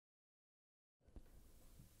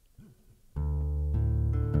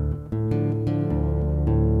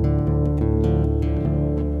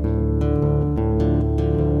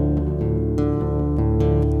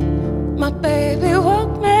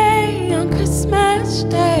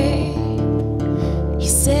stay. He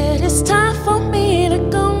said it's time for me to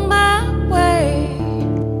go my way.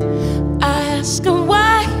 I asked him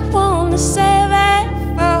why he wanted to say that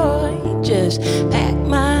for. He just packed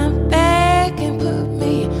my bag and put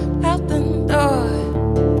me out the door.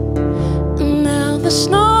 And now the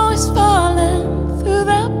snow is falling through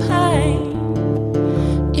the pine.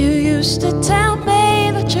 You used to tell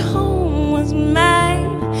me that your home was mine.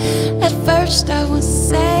 At first I was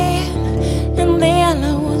sad, and then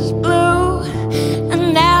I was blue,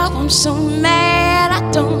 and now I'm so mad I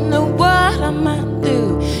don't know what I might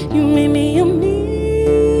do. You made me a mean-hearted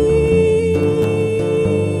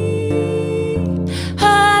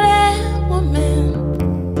woman.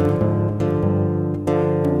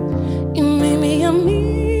 You made me a mean-hearted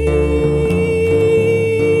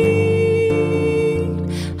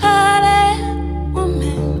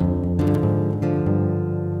woman.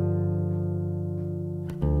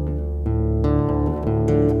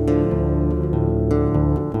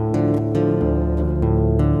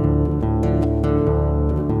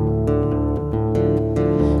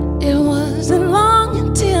 It wasn't long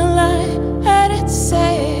until I heard it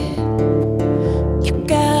said, you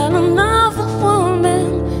got another woman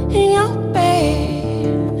in your bed.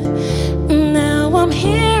 And now I'm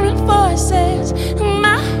hearing voices in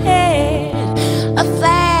my head, a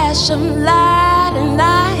flash of light, and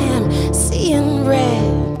I am seeing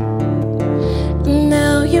red. And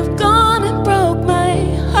now you've gone and broke my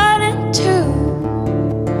heart in two.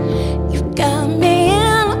 You got me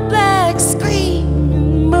in a black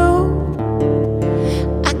screaming mood.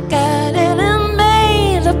 I got it in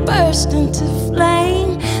me to burst into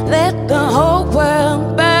flame. Let the whole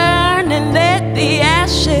world burn and let the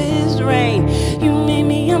ashes rain. You made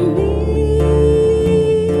me a mean-hearted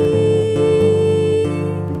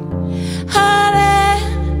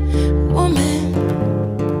woman.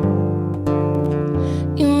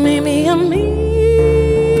 You made me a mean-hearted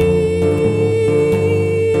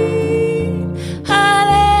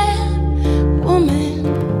woman.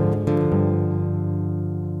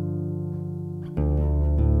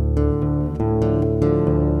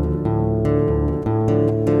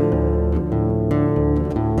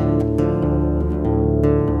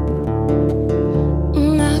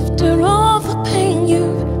 And after all the pain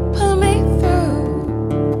you've put me through,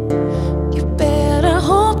 you better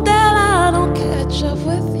hope that I don't catch up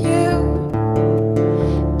with you.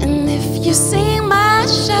 And if you see my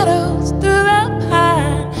shadows through the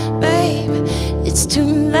pine, babe, it's too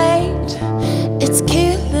late. It's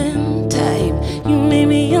killing time. You made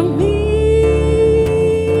me a mean-hearted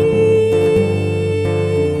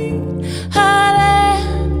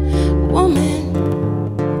woman.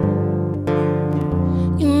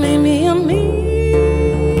 You made me a mean-hearted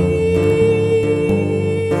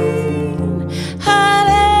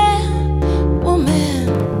woman.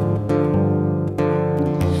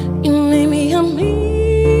 You made me a mean-hearted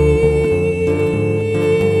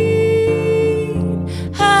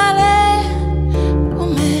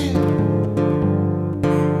woman.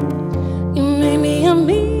 You made me a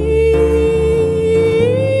mean-hearted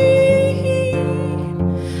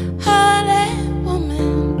woman.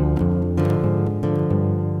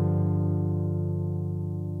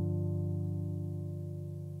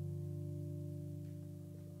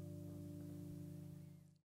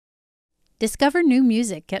 Discover new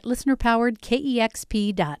music at listener-powered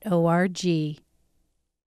KEXP.org.